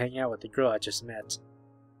 what with hanging out with the girl I just met,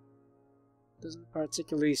 doesn't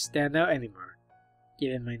particularly stand out anymore,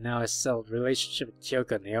 given my now settled relationship with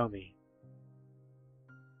Kiyoko and Naomi.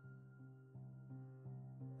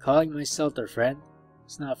 Calling myself their friend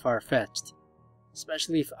is not far-fetched,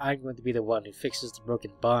 especially if I'm going to be the one who fixes the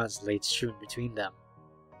broken bonds laid strewn between them.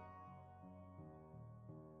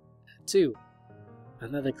 2.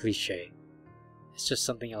 Another cliche. It's just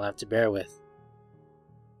something I'll have to bear with.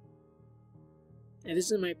 It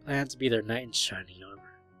isn't my plan to be their knight in shining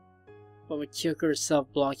armor, but with Kiyoko herself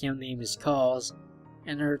blocking out Naomi's calls,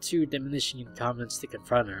 and her too diminishing in confidence to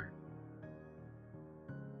confront her,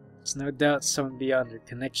 it's no doubt someone beyond their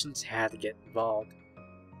connections had to get involved.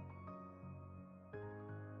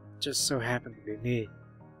 Just so happened to be me.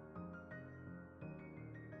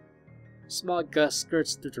 A small gust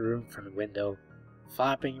skirts through the room from the window,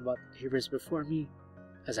 flapping about the papers before me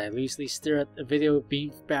as I loosely stare at the video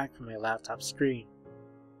beamed back from my laptop screen.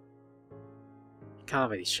 A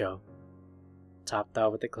comedy show, topped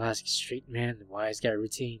out with the classic straight man and wise guy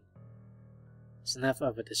routine. It's enough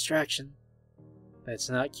of a distraction, but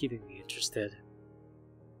it's not keeping me interested.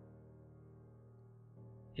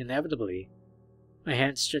 Inevitably, my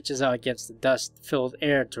hand stretches out against the dust-filled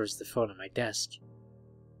air towards the phone on my desk,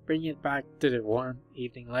 bringing it back to the warm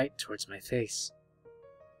evening light towards my face.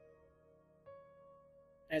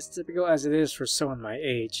 As typical as it is for someone my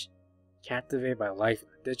age, captivated by life in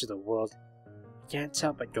the digital world, I can't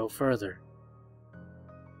help but go further.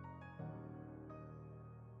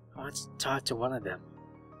 I want to talk to one of them.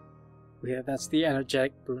 Whether that's the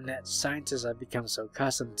energetic brunette scientist I've become so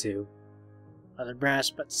accustomed to, Rather brash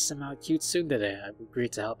but somehow cute tsundere, I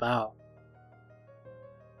agreed to help out.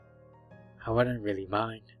 I wouldn't really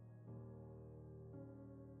mind.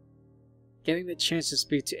 Getting the chance to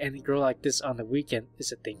speak to any girl like this on the weekend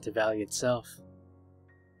is a thing to value itself,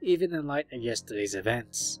 even in light of yesterday's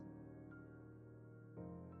events.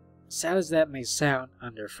 Sad as that may sound,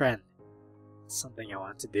 I'm their friend. It's something I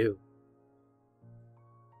want to do.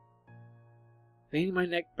 Leaning my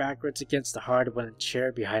neck backwards against the hard wooden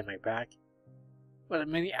chair behind my back, one of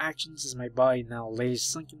many actions as my body now lays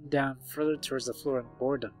sunken down further towards the floor in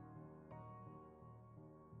boredom.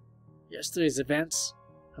 Yesterday's events,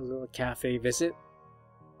 a little cafe visit,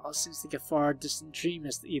 all seems like a far distant dream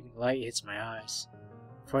as the evening light hits my eyes,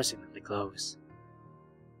 forcing them to close.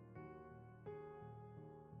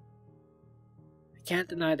 I can't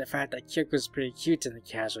deny the fact that Kiyoko is pretty cute in the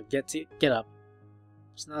casual get up.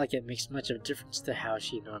 It's not like it makes much of a difference to how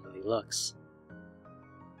she normally looks.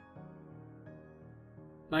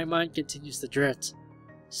 My mind continues to drift,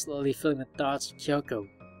 slowly filling with thoughts of Kiyoko.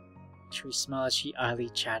 She smiled as she idly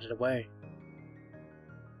chatted away.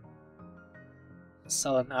 The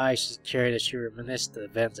sullen eyes she carried as she reminisced the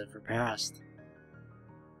events of her past.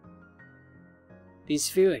 These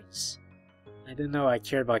feelings, I didn't know I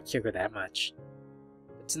cared about Kiyoko that much.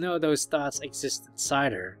 But to know those thoughts exist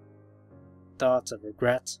inside her, thoughts of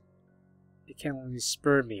regret, it can only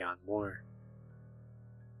spur me on more.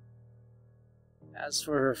 As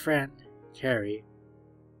for her friend, Ceri,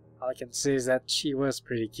 all I can say is that she was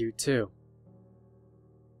pretty cute too.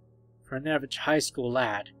 For an average high school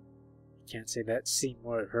lad, I can't say that seeing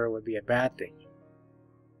more of her would be a bad thing,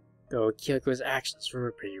 though Kiyoko's actions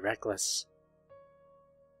were pretty reckless.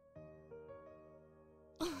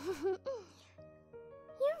 You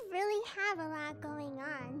really have a lot going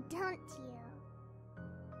on, don't you?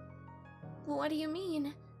 What do you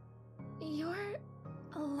mean? You're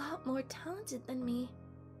a lot more talented than me.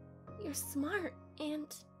 You're smart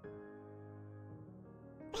and...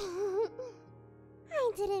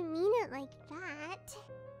 I didn't mean it like that.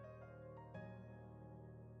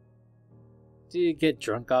 Do you get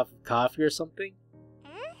drunk off of coffee or something?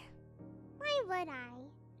 Eh? Why would I?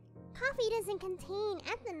 Coffee doesn't contain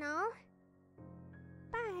ethanol.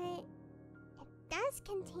 But it does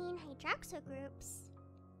contain hydroxyl groups,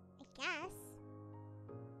 I guess.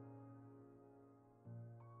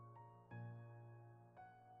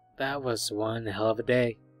 That was one hell of a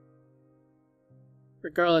day.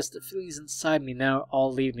 Regardless, the feelings inside me now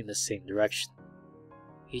all lead me in the same direction.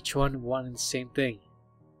 Each one wanting the same thing.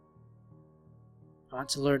 I want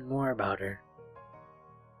to learn more about her.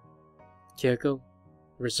 Kiyoko,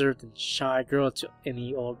 reserved and shy girl to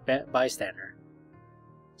any old bystander,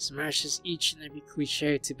 smashes each and every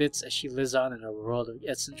cliche to bits as she lives on in a world of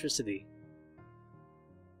eccentricity.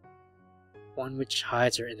 One which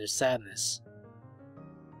hides her inner sadness.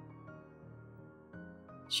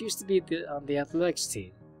 She used to be on the athletics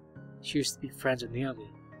team. She used to be friends with Naomi.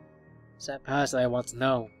 It's that past that I want to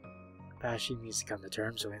know. A past she needs to come to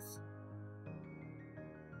terms with.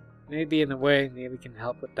 Maybe in a way, Naomi can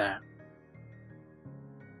help with that.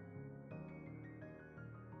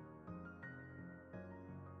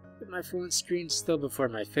 With my phone screen still before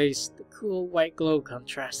my face, the cool white glow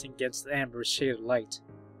contrasting against the amber shade of light.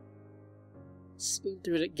 Spin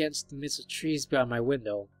through it against the midst of trees beyond my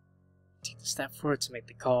window. Take a step forward to make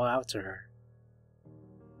the call out to her.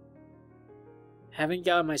 Having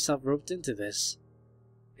gotten myself roped into this,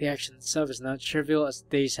 the action itself is now trivial as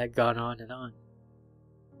days had gone on and on.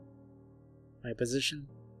 My position,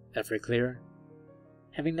 ever clearer,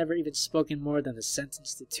 having never even spoken more than a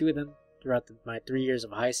sentence to two of them throughout my 3 years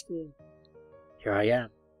of high school, here I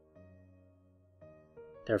am.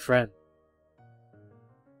 Their friend.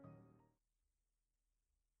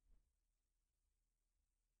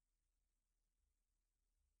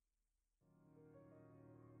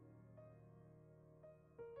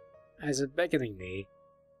 As if beckoning me,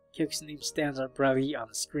 Kiyoko's name stands out brightly on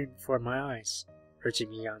the screen before my eyes, urging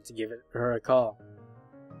me on to give her a call.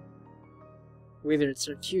 Whether it's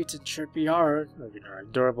her cute and chirpy aura, or even her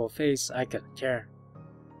adorable face, I couldn't care.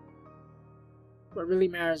 What really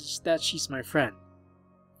matters is that she's my friend.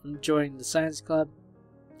 From joining the science club,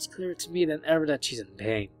 it's clearer to me than ever that she's in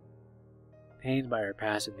pain. Pained by her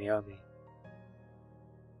past with Naomi.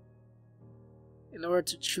 In order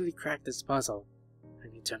to truly crack this puzzle, I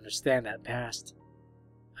need to understand that past.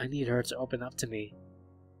 I need her to open up to me.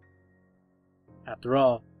 After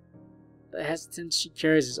all, the hesitance she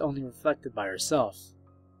carries is only reflected by herself,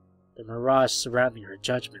 the mirage surrounding her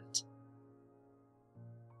judgment.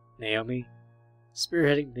 Naomi,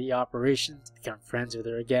 spearheading the operation to become friends with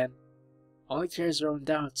her again, only carries her own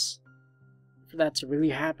doubts. For that to really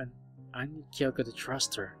happen, I need Kiyoko to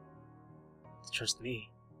trust her. To trust me.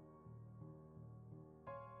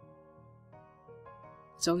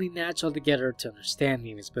 It's only natural to get her to understand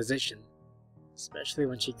Mimi's position, especially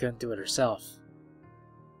when she couldn't do it herself.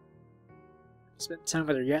 I spent time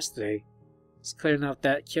with her yesterday. It's clear enough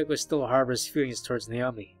that Kiyoko still harbors feelings towards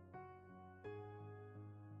Naomi.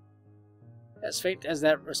 As faint as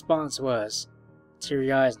that response was,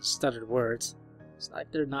 teary eyes and stuttered words, it's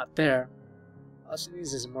like they're not there. All she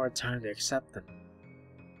needs is more time to accept them.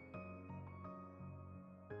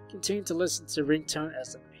 Continue to listen to the ringtone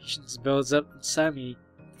as the patience builds up inside me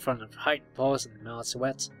in front of heightened pulse and the mild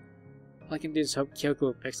sweat. All I can do is hope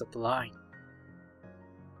Kiyoko picks up the line.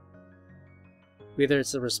 Whether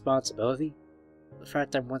it's a responsibility, the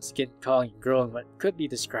fact I'm once again calling a girl in what could be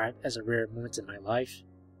described as a rare moment in my life,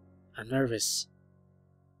 I'm nervous.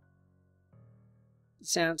 The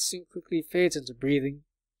sound soon quickly fades into breathing,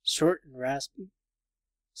 short and raspy,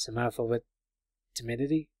 somehow filled with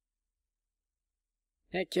timidity.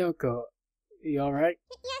 Hey Kiyoko, you alright?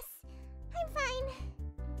 Yes, I'm fine.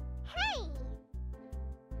 Hey!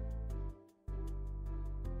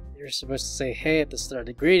 You're supposed to say hey at the start of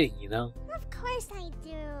the greeting, you know? Of course I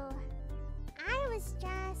do. I was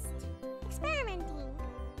just experimenting.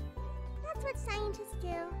 That's what scientists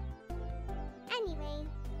do. Anyway,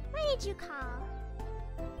 why did you call?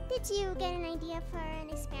 Did you get an idea for an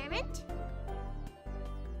experiment?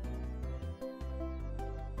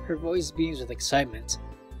 Her voice beams with excitement.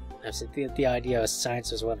 I've said that the idea of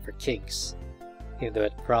science was one for kinks, even though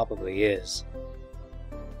it probably is.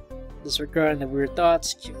 Disregarding the weird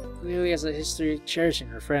thoughts, Kiyoko clearly has a history of cherishing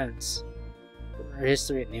her friends. From her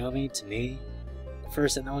history at Naomi to me, the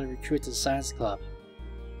first and only recruit to the science club.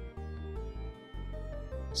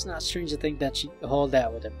 It's not strange to think that she'd hold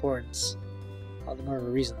that with importance. All the more of a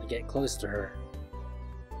reason to get close to her.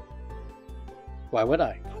 Why would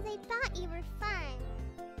I? Because I thought you were fun.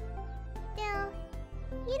 Still,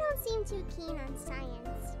 you don't seem too keen on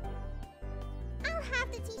science. I'll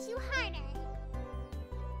have to teach you harder.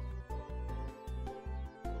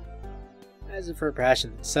 As if her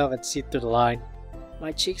passion itself had seeped through the line,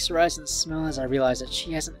 my cheeks rise and smell as I realize that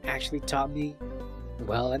she hasn't actually taught me,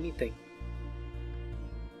 well, anything.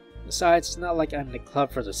 Besides, it's not like I'm in the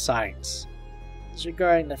club for the science.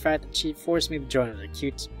 Disregarding the fact that she forced me to join her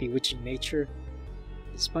cute, bewitching nature,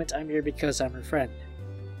 at this point I'm here because I'm her friend.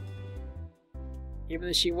 Even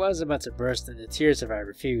if she was about to burst into tears if I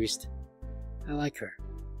refused, I like her.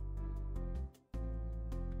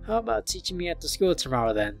 How about teaching me at the school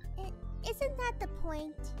tomorrow then? Isn't that the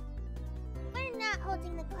point? We're not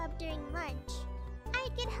holding the club during lunch.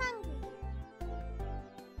 I'd get hungry.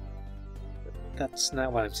 That's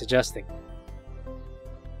not what I'm suggesting.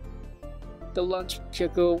 The lunch with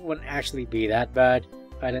Kiyoko wouldn't actually be that bad.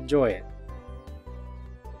 I'd enjoy it.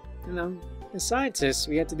 You know, as scientists,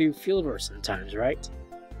 we have to do fieldwork sometimes, right?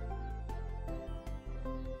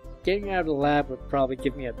 Getting out of the lab would probably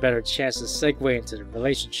give me a better chance to segue into the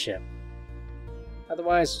relationship.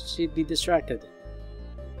 Otherwise, she'd be distracted.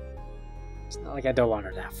 It's not like I don't want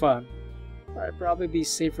her to have fun, but I'd probably be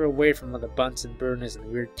safer away from all the Bunsen burners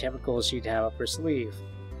and weird chemicals she'd have up her sleeve.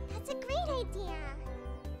 That's a great idea.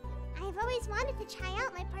 I've always wanted to try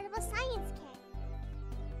out my portable science kit.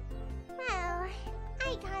 Well,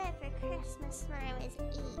 I got it for Christmas when I was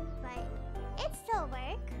 8, but it still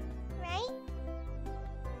works, right?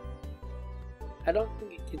 I don't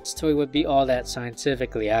think a kid's toy would be all that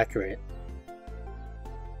scientifically accurate.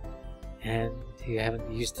 And you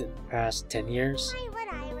haven't used it in the past 10 years? Why would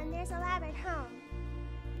I when there's a lab at home?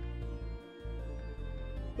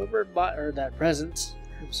 Whoever bought her that present,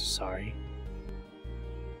 I'm so sorry.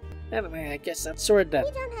 Anyway, I guess that's sorted then.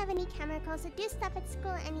 We don't have any chemicals to do stuff at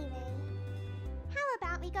school anyway. How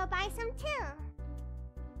about we go buy some too?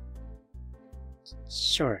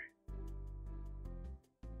 Sure.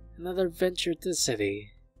 Another venture to the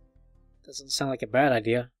city. Doesn't sound like a bad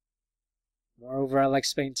idea. Moreover, I like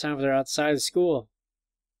spending time with her outside of school.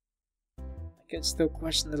 I can still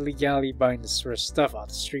question the legality behind this sort of stuff off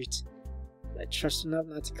the street, but I trust enough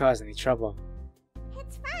not to cause any trouble.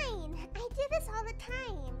 It's fine. I do this all the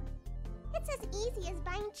time. It's as easy as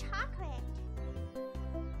buying chocolate.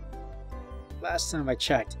 Last time I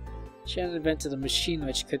checked, she had invented a machine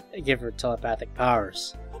which could give her telepathic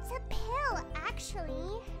powers. It's a pill,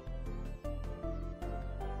 actually.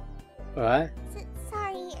 What?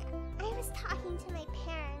 Sorry, I was talking to my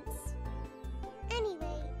parents.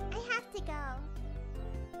 Anyway, I have to go.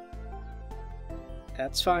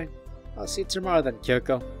 That's fine. I'll see you tomorrow then,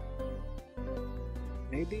 Kiyoko.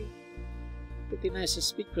 Maybe it'd be nice to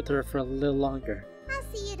speak with her for a little longer. I'll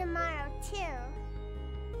see you tomorrow, too.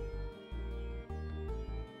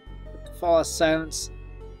 fall of silence,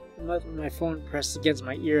 and left with my phone pressed against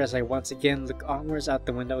my ear as I once again look onwards out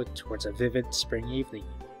the window towards a vivid spring evening.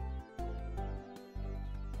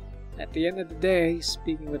 At the end of the day,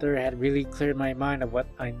 speaking with her had really cleared my mind of what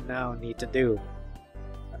I now need to do.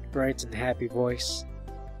 A bright and happy voice,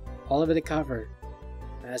 all of it covered,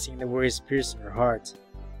 masking the worries piercing her heart.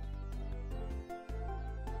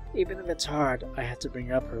 Even if it's hard, I have to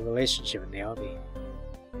bring up her relationship with Naomi.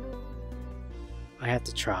 I have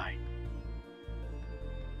to try.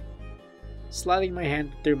 Sliding my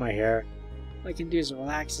hand through my hair, all I can do is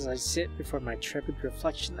relax as I sit before my trepid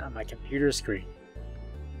reflection on my computer screen.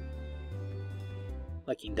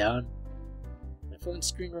 Looking down, my phone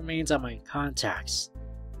screen remains on my contacts.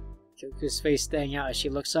 Kiyoko's face standing out as she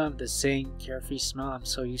looks on with the same carefree smile I'm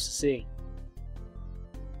so used to seeing.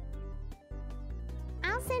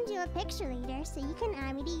 I'll send you a picture later so you can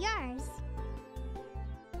add me to yours.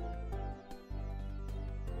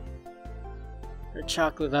 Her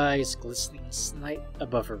chocolate eyes glistening slight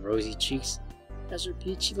above her rosy cheeks as her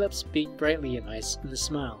peachy lips beam brightly in a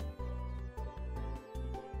smile.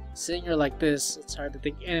 Seeing her like this, it's hard to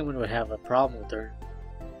think anyone would have a problem with her.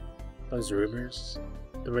 Those rumors,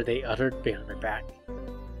 were they uttered behind her back?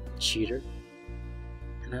 Cheater?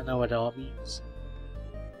 And I know what it all means.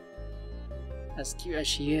 As cute as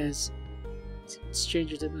she is, it's a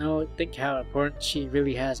stranger to think how important she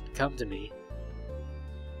really has become to me.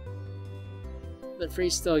 The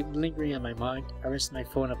phrase still lingering on my mind, I rest my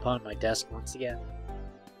phone upon my desk once again.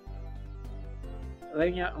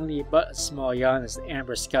 Letting out only but a small yawn as the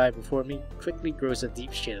amber sky before me quickly grows a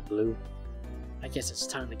deep shade of blue. I guess it's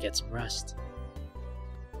time to get some rest.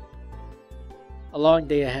 A long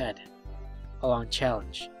day ahead. A long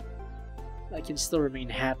challenge. I can still remain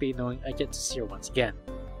happy knowing I get to see her once again.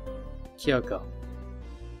 Kiyoko.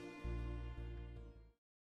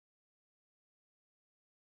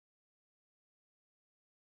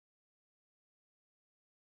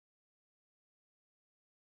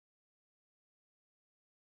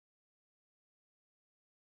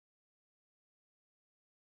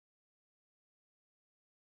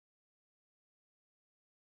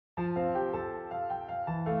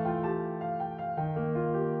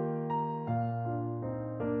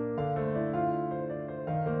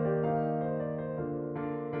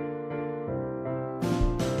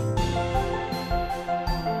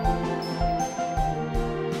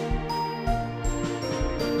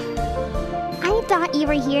 I thought you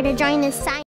were here to join the side.